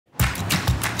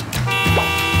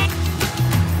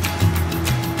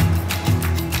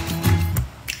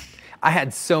I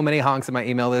had so many honks in my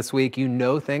email this week. You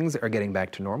know things are getting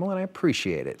back to normal, and I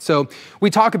appreciate it. So we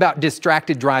talk about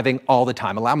distracted driving all the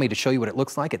time. Allow me to show you what it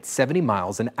looks like at 70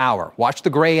 miles an hour. Watch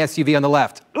the gray SUV on the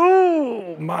left.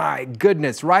 Oh my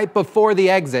goodness, right before the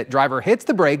exit, driver hits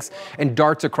the brakes and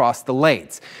darts across the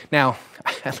lanes. Now,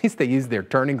 at least they use their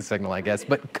turning signal, I guess,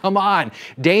 but come on,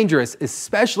 dangerous,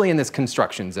 especially in this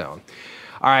construction zone.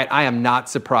 All right, I am not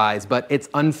surprised, but it's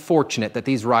unfortunate that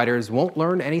these riders won't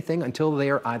learn anything until they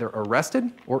are either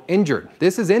arrested or injured.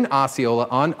 This is in Osceola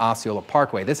on Osceola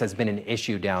Parkway. This has been an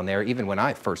issue down there even when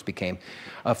I first became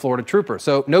a Florida trooper.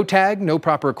 So no tag, no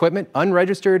proper equipment,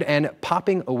 unregistered, and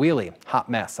popping a wheelie. Hot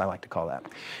mess, I like to call that.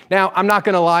 Now, I'm not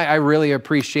gonna lie, I really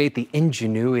appreciate the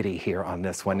ingenuity here on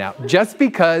this one. Now, just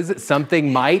because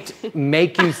something might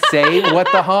make you say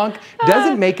what the honk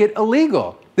doesn't make it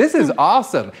illegal. This is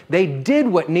awesome. They did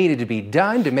what needed to be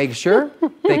done to make sure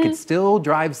they could still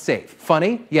drive safe.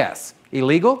 Funny? Yes.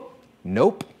 Illegal?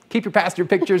 Nope. Keep your passenger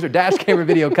pictures or dash camera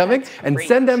video coming and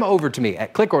send them over to me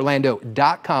at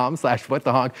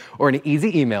clickorlando.com/whatthehonk or an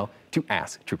easy email to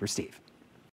Ask Trooper Steve.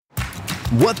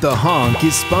 What the Honk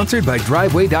is sponsored by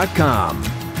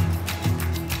Driveway.com.